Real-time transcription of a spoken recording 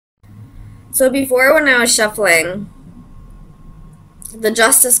So before, when I was shuffling, the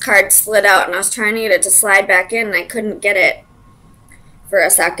Justice card slid out and I was trying to get it to slide back in and I couldn't get it for a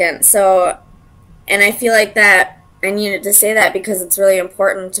second. So, and I feel like that I needed to say that because it's really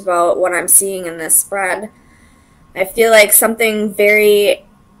important about what I'm seeing in this spread. I feel like something very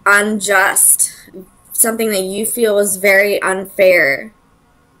unjust, something that you feel is very unfair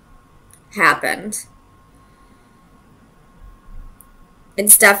happened.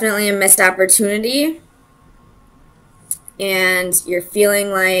 It's definitely a missed opportunity, and you're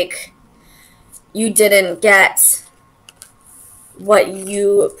feeling like you didn't get what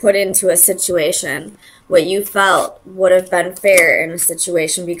you put into a situation, what you felt would have been fair in a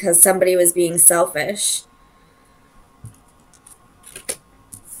situation because somebody was being selfish.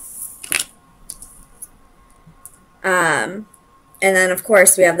 And then, of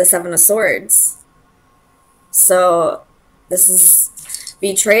course, we have the Seven of Swords. So this is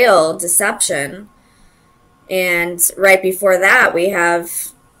betrayal, deception. And right before that, we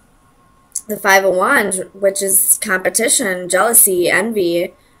have the Five of Wands, which is competition, jealousy,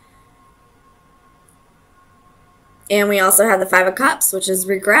 envy. And we also have the Five of Cups, which is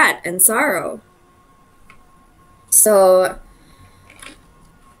regret and sorrow. So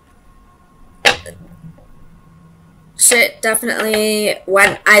shit definitely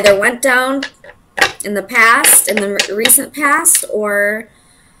either went down in the past, in the recent past, or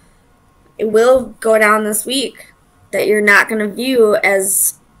it will go down this week that you're not going to view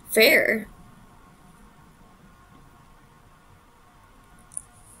as fair.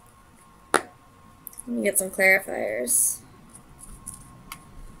 Let me get some clarifiers.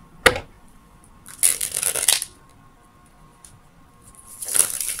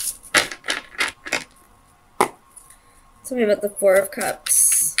 Tell me about the Four of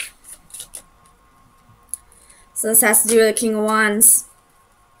Cups. So this has to do with the King of Wands.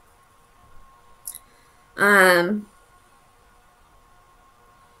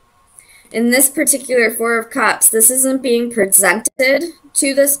 In this particular Four of Cups, this isn't being presented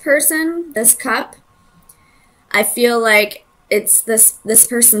to this person, this cup. I feel like it's this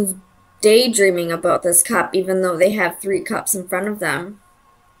person's daydreaming about this cup, even though they have 3 cups in front of them.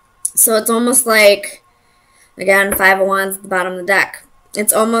 So it's almost like, again, Five of Wands at the bottom of the deck.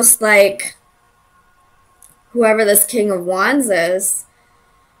 It's almost like whoever this King of Wands is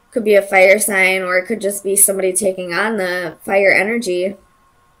could be a fire sign, or it could just be somebody taking on the fire energy.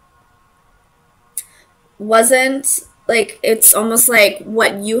 Wasn't like, it's almost like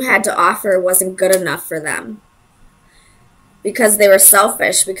what you had to offer wasn't good enough for them because they were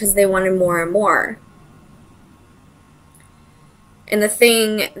selfish, because they wanted more and more. And the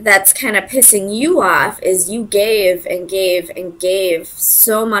thing that's kind of pissing you off is you gave and gave and gave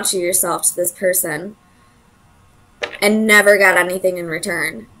so much of yourself to this person and never got anything in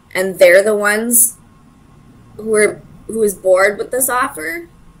return. And they're the ones who is bored with this offer.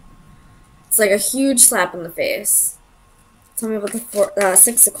 It's like a huge slap in the face. Tell me about the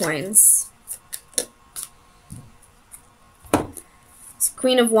Six of Coins. It's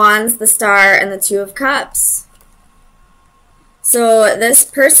Queen of Wands, the Star, and the Two of Cups. So this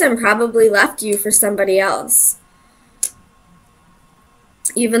person probably left you for somebody else.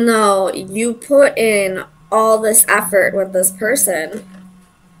 Even though you put in all this effort with this person,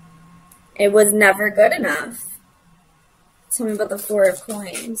 it was never good enough. Tell me about the Four of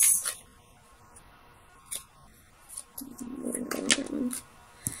Coins.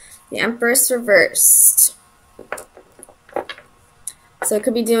 The Empress reversed. So it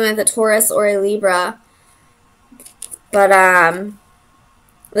could be dealing with a Taurus or a Libra. But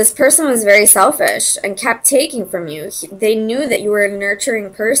this person was very selfish and kept taking from you. They knew that you were a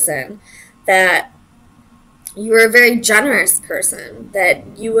nurturing person, that you were a very generous person,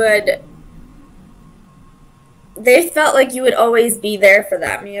 that you would... They felt like you would always be there for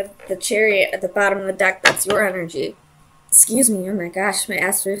them. You have the Chariot at the bottom of the deck. That's your energy. Excuse me. Oh my gosh, my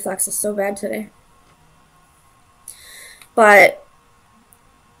acid reflux is so bad today. But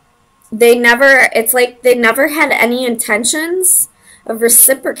they never, it's like they never had any intentions of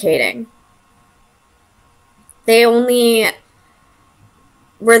reciprocating. They only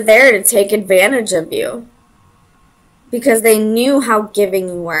were there to take advantage of you because they knew how giving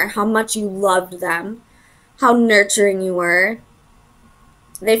you were, how much you loved them, how nurturing you were.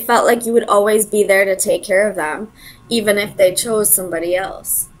 They felt like you would always be there to take care of them, even if they chose somebody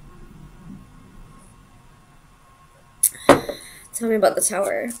else. Tell me about the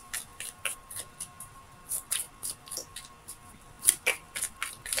Tower.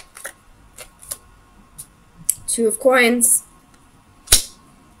 Two of Coins.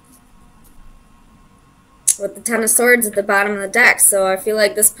 with the Ten of Swords at the bottom of the deck. So I feel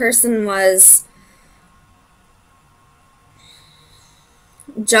like this person was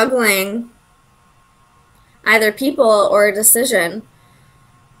juggling either people or a decision,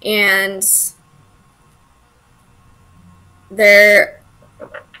 and their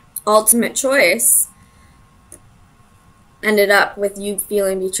ultimate choice ended up with you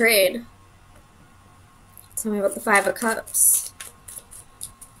feeling betrayed. Tell me about the Five of Cups.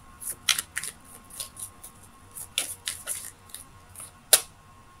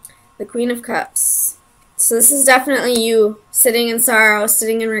 The Queen of Cups. So this is definitely you sitting in sorrow,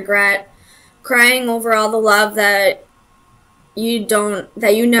 sitting in regret, crying over all the love that you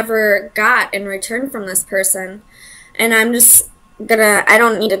never got in return from this person. And I'm just gonna, I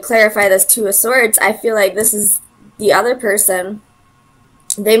don't need to clarify this Two of Swords. I feel like this is the other person.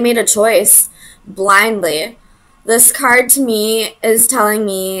 They made a choice blindly. This card to me is telling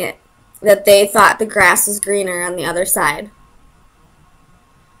me that they thought the grass was greener on the other side.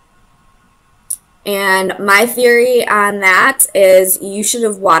 And my theory on that is you should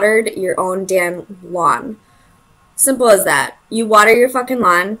have watered your own damn lawn. Simple as that. You water your fucking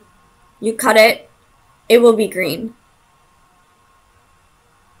lawn, you cut it, it will be green.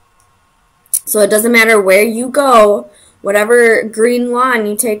 So it doesn't matter where you go, whatever green lawn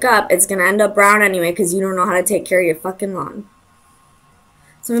you take up, it's going to end up brown anyway because you don't know how to take care of your fucking lawn.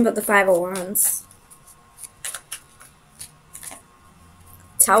 Something about the Five of Wands.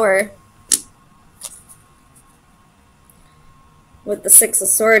 Tower. With the Six of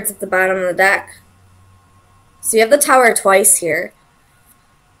Swords at the bottom of the deck. So you have the Tower twice here.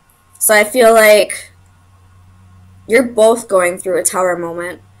 So I feel like you're both going through a Tower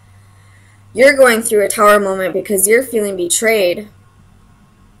moment. You're going through a Tower moment because you're feeling betrayed.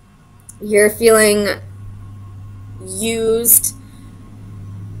 You're feeling used.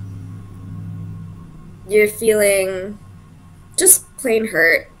 You're feeling just plain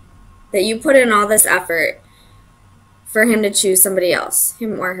hurt that you put in all this effort for him to choose somebody else,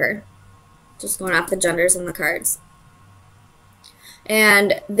 him or her. Just going off the genders and the cards.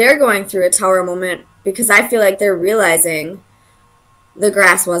 And they're going through a Tower moment because I feel like they're realizing the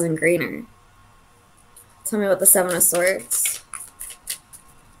grass wasn't greener. Tell me about the Seven of Swords.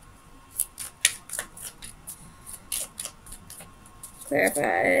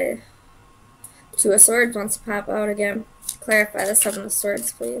 Clarify. Two of Swords wants to pop out again. Clarify the Seven of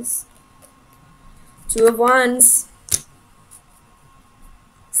Swords, please. Two of Wands.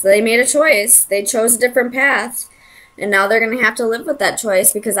 So they made a choice. They chose a different path. And now they're going to have to live with that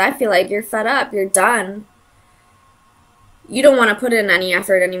choice because I feel like you're fed up. You're done. You don't want to put in any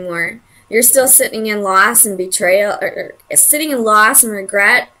effort anymore. You're still sitting in loss and betrayal, or sitting in loss and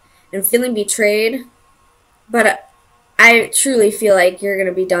regret and feeling betrayed. But I truly feel like you're going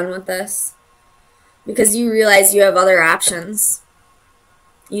to be done with this because you realize you have other options.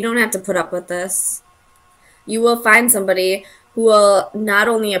 You don't have to put up with this. You will find somebody who will not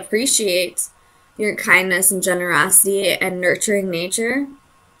only appreciate your kindness and generosity and nurturing nature,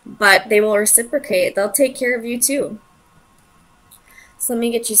 but they will reciprocate. They'll take care of you too. So let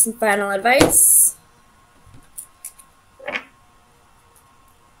me get you some final advice.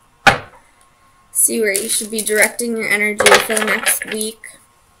 See where you should be directing your energy for the next week.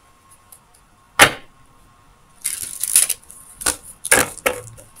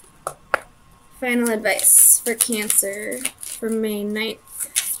 Final advice for Cancer from May 9th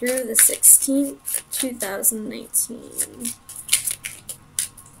through the 16th, 2019.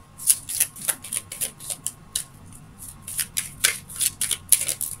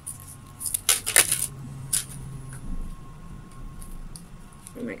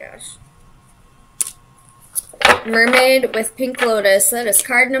 Oh my gosh. Mermaid with Pink Lotus. That is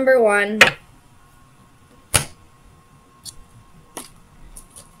card number 1.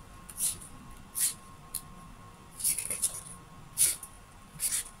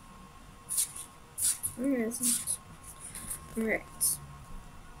 Where is it? Alright.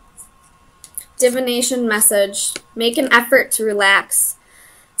 Divination message. Make an effort to relax.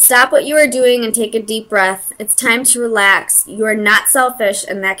 Stop what you are doing and take a deep breath. It's time to relax. You are not selfish,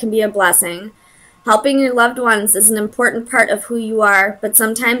 and that can be a blessing. Helping your loved ones is an important part of who you are, but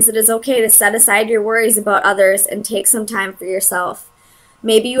sometimes it is okay to set aside your worries about others and take some time for yourself.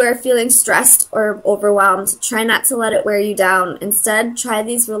 Maybe you are feeling stressed or overwhelmed. Try not to let it wear you down. Instead, try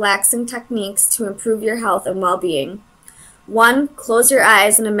these relaxing techniques to improve your health and well-being. 1. Close your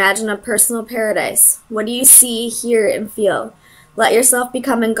eyes and imagine a personal paradise. What do you see, hear, and feel? Let yourself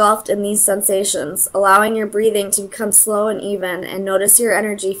become engulfed in these sensations, allowing your breathing to become slow and even, and notice your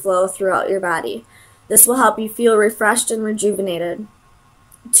energy flow throughout your body. This will help you feel refreshed and rejuvenated.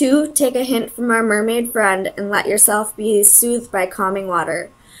 2, take a hint from our mermaid friend and let yourself be soothed by calming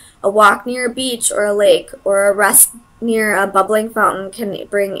water. A walk near a beach or a lake, or a rest near a bubbling fountain can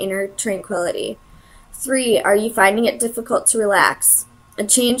bring inner tranquility. 3, are you finding it difficult to relax? A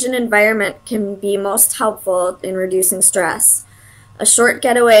change in environment can be most helpful in reducing stress. A short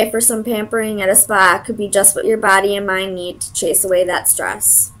getaway for some pampering at a spa could be just what your body and mind need to chase away that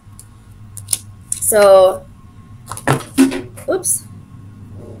stress. So, oops.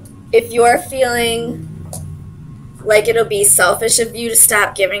 If you're feeling like it'll be selfish of you to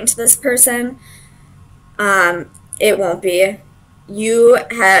stop giving to this person, it won't be.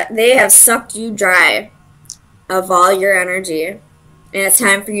 They have sucked you dry of all your energy, and it's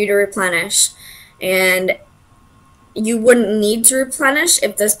time for you to replenish. And you wouldn't need to replenish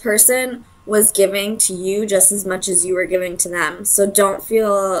if this person was giving to you just as much as you were giving to them. So don't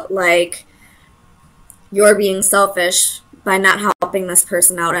feel like you're being selfish by not helping this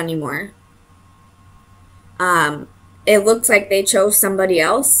person out anymore. It looks like they chose somebody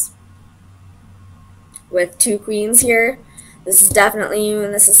else with 2 queens here. This is definitely you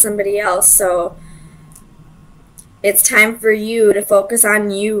and this is somebody else. So it's time for you to focus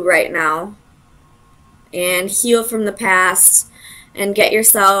on you right now and heal from the past and get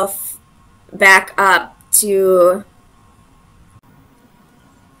yourself back up to...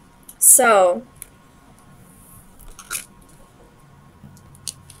 So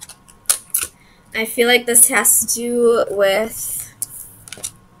I feel like this has to do with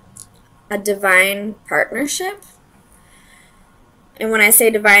a divine partnership. And when I say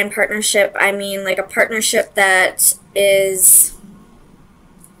divine partnership, I mean like a partnership that is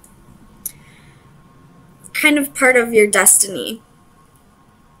kind of part of your destiny,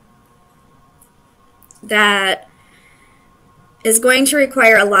 that is going to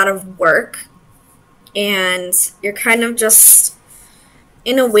require a lot of work, and you're kind of just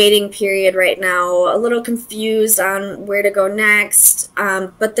in a waiting period right now, a little confused on where to go next,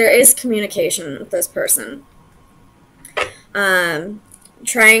 but there is communication with this person.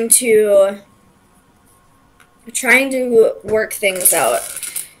 Trying to work things out.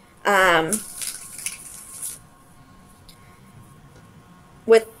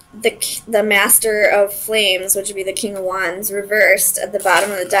 With the Master of Flames, which would be the King of Wands, reversed at the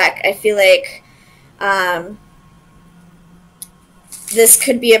bottom of the deck, I feel like this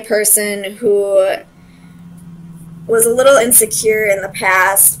could be a person who was a little insecure in the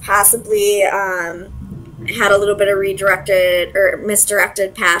past, possibly had a little bit of redirected or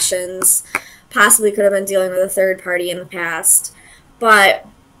misdirected passions, possibly could have been dealing with a third party in the past, but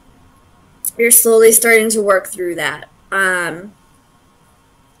you're slowly starting to work through that.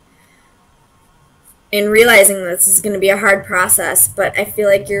 And realizing this is going to be a hard process, but I feel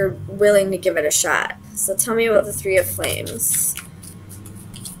like you're willing to give it a shot. So tell me about the Three of Flames.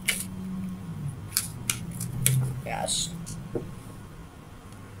 Gosh.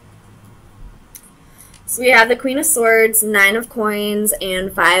 So we have the Queen of Swords, 9 of Coins,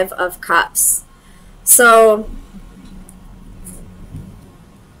 and 5 of Cups. So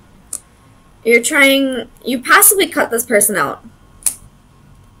you possibly cut this person out.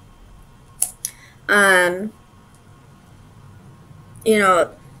 You know,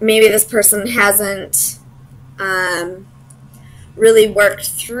 maybe this person hasn't really worked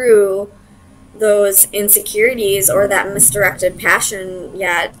through those insecurities or that misdirected passion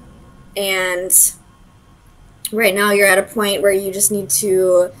yet, and right now you're at a point where you just need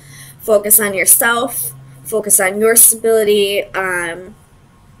to focus on yourself, focus on your stability.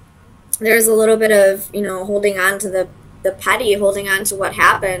 There's a little bit of, you know, holding on to the petty, holding on to what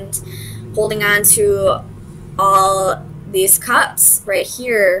happened, holding on to all these cups right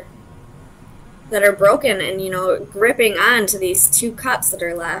here that are broken, and, you know, gripping on to these 2 cups that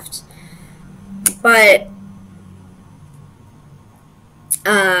are left. But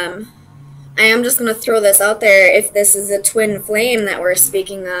I am just going to throw this out there. If this is a twin flame that we're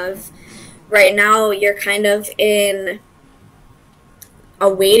speaking of, right now you're kind of in a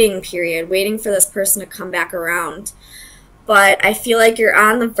waiting period, waiting for this person to come back around. But I feel like you're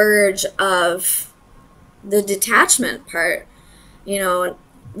on the verge of the detachment part, you know,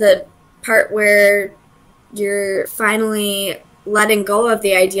 the part where you're finally letting go of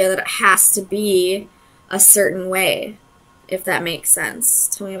the idea that it has to be a certain way, if that makes sense.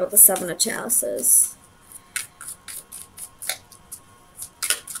 Tell me about the 7 of Chalices.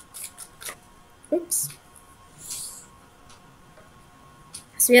 Oops.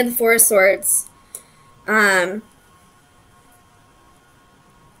 So we had the 4 of Swords.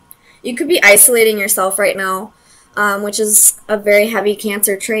 You could be isolating yourself right now, which is a very heavy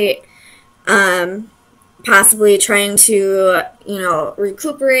Cancer trait. possibly trying to,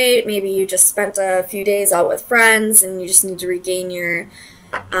 recuperate. Maybe you just spent a few days out with friends and you just need to regain your,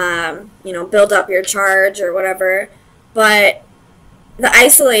 build up your charge or whatever. But the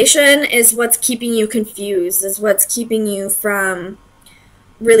isolation is what's keeping you confused, is what's keeping you from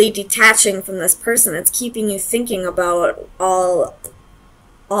really detaching from this person. It's keeping you thinking about all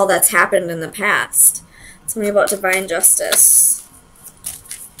that's happened in the past. Tell me about divine justice.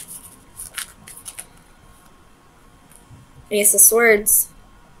 Ace of Swords.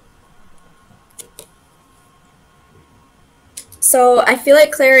 So I feel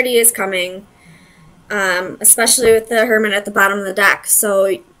like clarity is coming, especially with the Hermit at the bottom of the deck.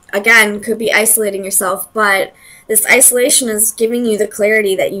 So again, could be isolating yourself, but this isolation is giving you the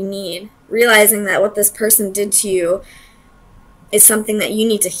clarity that you need, realizing that what this person did to you is something that you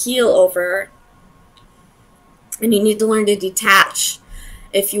need to heal over, and you need to learn to detach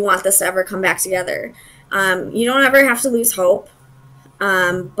if you want this to ever come back together. You don't ever have to lose hope,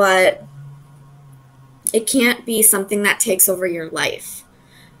 but it can't be something that takes over your life,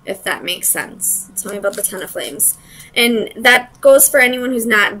 if that makes sense. Tell me about the Ten of Flames. And that goes for anyone who's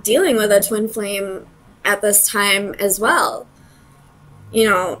not dealing with a twin flame at this time as well.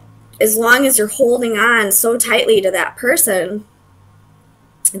 As long as you're holding on so tightly to that person,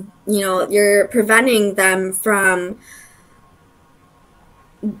 you're preventing them from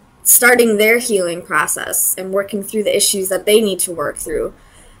starting their healing process and working through the issues that they need to work through,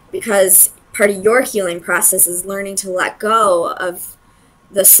 because part of your healing process is learning to let go of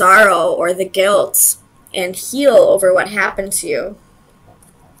the sorrow or the guilt and heal over what happened to you.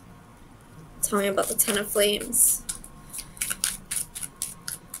 Tell me about the Ten of Flames.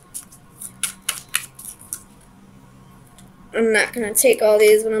 I'm not going to take all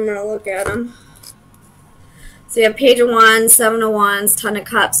these, but I'm going to look at them. So you have Page of Wands, Seven of Wands, Ten of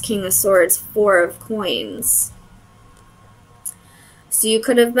Cups, King of Swords, Four of Coins. So you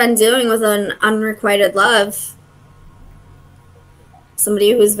could have been dealing with an unrequited love.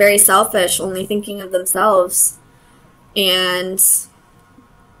 Somebody who is very selfish, only thinking of themselves. And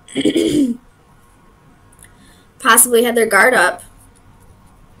possibly had their guard up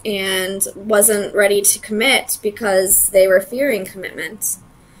and wasn't ready to commit because they were fearing commitment.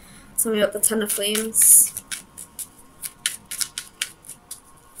 Tell me about the Ten of Flames.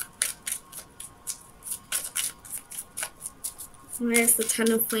 Why is the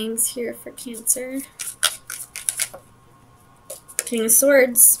Ten of Flames here for Cancer? King of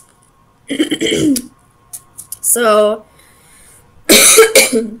Swords. So,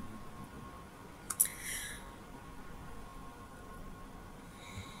 tell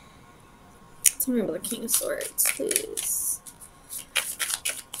me about the King of Swords, please.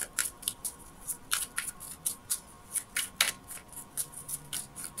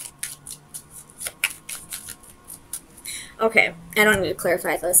 Okay, I don't need to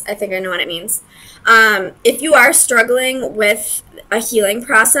clarify this. I think I know what it means. If you are struggling with a healing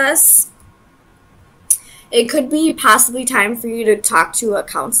process, it could be possibly time for you to talk to a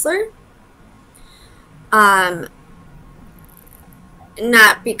counselor. Not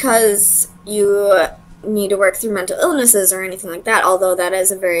because you need to work through mental illnesses or anything like that, although that is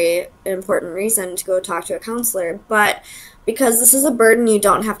a very important reason to go talk to a counselor, but because this is a burden you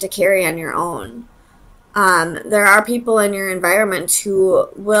don't have to carry on your own. There are people in your environment who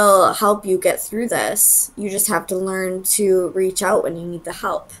will help you get through this. You just have to learn to reach out when you need the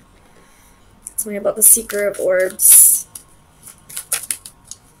help. Tell me about the Seeker of Orbs.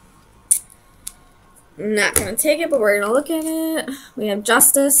 I'm not going to take it, but we're going to look at it. We have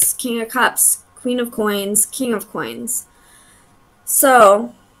Justice, King of Cups, Queen of Coins, King of Coins.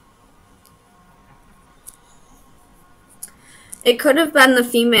 So, it could have been the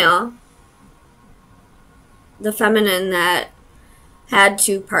female, the feminine, that had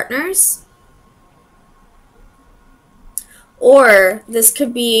two partners. Or this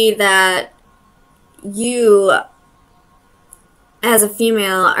could be that you, as a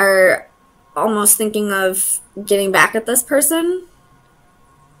female, are almost thinking of getting back at this person.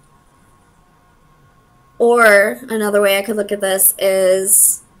 Or another way I could look at this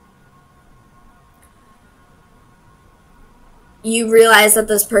is you realize that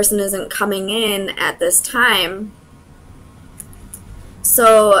this person isn't coming in at this time.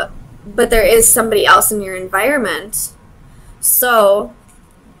 So, but there is somebody else in your environment. So,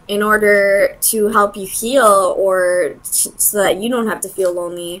 in order to help you heal, or so that you don't have to feel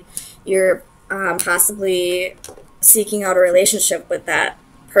lonely, you're possibly seeking out a relationship with that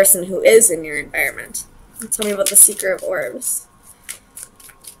person who is in your environment. Tell me about the Seeker of Orbs.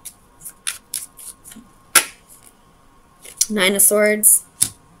 Nine of Swords.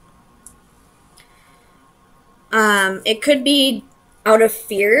 It could be out of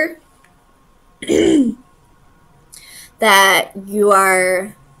fear that you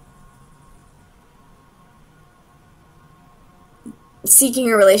are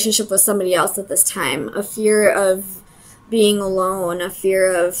seeking a relationship with somebody else at this time, a fear of being alone, a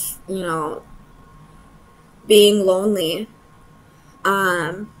fear of, being lonely.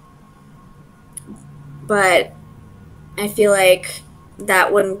 But I feel like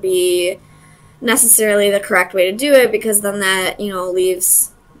that wouldn't be necessarily the correct way to do it, because then that,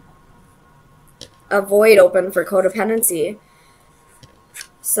 leaves a void open for codependency.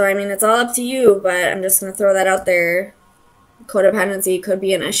 So, I mean, it's all up to you, but I'm just going to throw that out there. Codependency could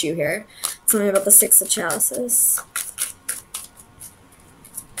be an issue here. Tell me about the Six of Chalices.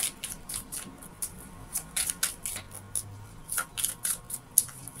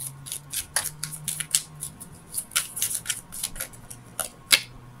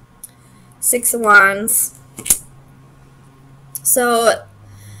 Six of Wands. So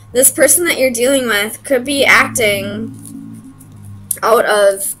this person that you're dealing with could be acting out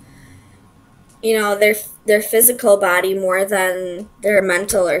of, their physical body more than their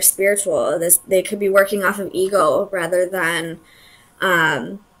mental or spiritual. They could be working off of ego rather than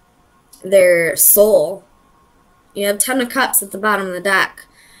their soul. You have 10 of Cups at the bottom of the deck.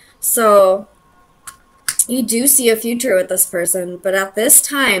 So you do see a future with this person, but at this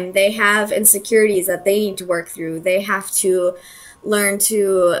time, they have insecurities that they need to work through. They have to learn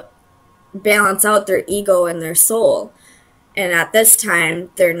to balance out their ego and their soul. And at this time,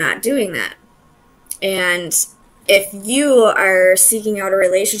 they're not doing that. And if you are seeking out a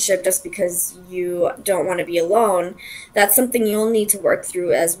relationship just because you don't want to be alone, that's something you'll need to work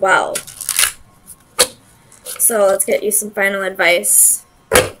through as well. So let's get you some final advice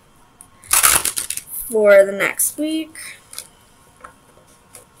for the next week.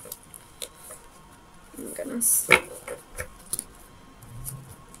 Oh my goodness.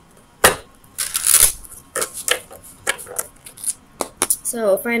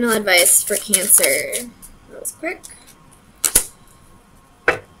 So, final advice for Cancer. That was quick.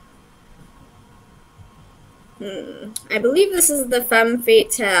 I believe this is the Femme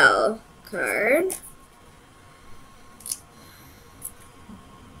Fatale card.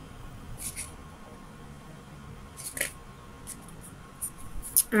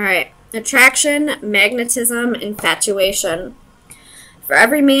 Alright. Attraction, magnetism, infatuation. For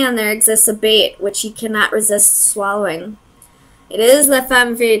every man there exists a bait which he cannot resist swallowing. It is the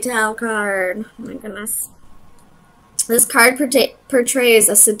Femme Fatale card. Oh my goodness. This card portrays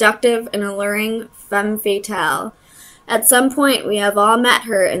a seductive and alluring femme fatale. At some point, we have all met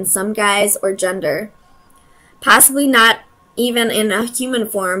her in some guise or gender. Possibly not even in a human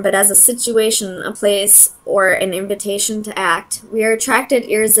form, but as a situation, a place, or an invitation to act. We are attracted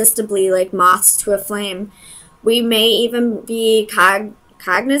irresistibly like moths to a flame. We may even be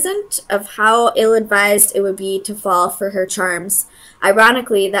cognizant of how ill-advised it would be to fall for her charms.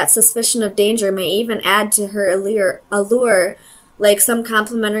 Ironically, that suspicion of danger may even add to her allure like some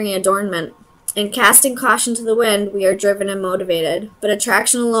complimentary adornment. In casting caution to the wind, we are driven and motivated, but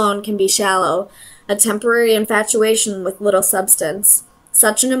attraction alone can be shallow, a temporary infatuation with little substance.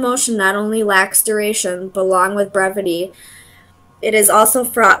 Such an emotion not only lacks duration, but along with brevity, it is also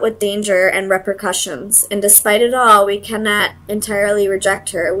fraught with danger and repercussions, and despite it all, we cannot entirely reject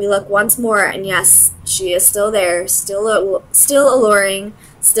her. We look once more, and yes, she is still there, still alluring,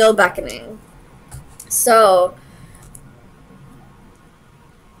 still beckoning. So,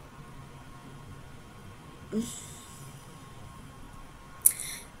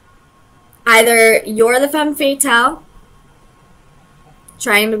 either you're the femme fatale,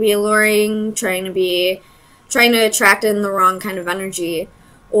 trying to be alluring, trying to attract in the wrong kind of energy,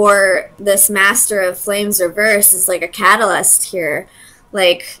 or this Master of Flames reverse is like a catalyst here.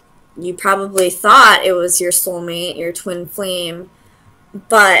 Like, you probably thought it was your soulmate, your twin flame,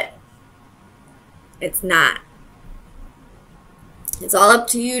 but it's not. It's all up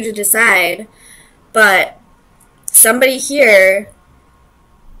to you to decide, but somebody here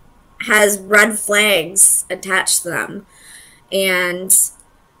has red flags attached to them, and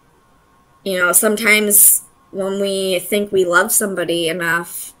sometimes when we think we love somebody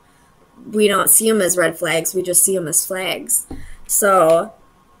enough, we don't see them as red flags, we just see them as flags. So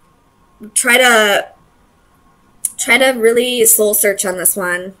try to really soul search on this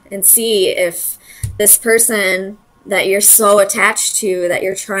one and see if this person that you're so attached to, that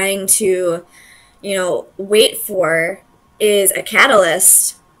you're trying to, wait for, is a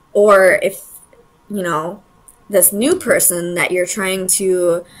catalyst, or if, this new person that you're trying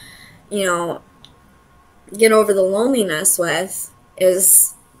to, get over the loneliness with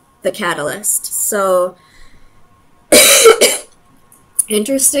is the catalyst. So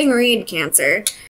Interesting read, Cancer.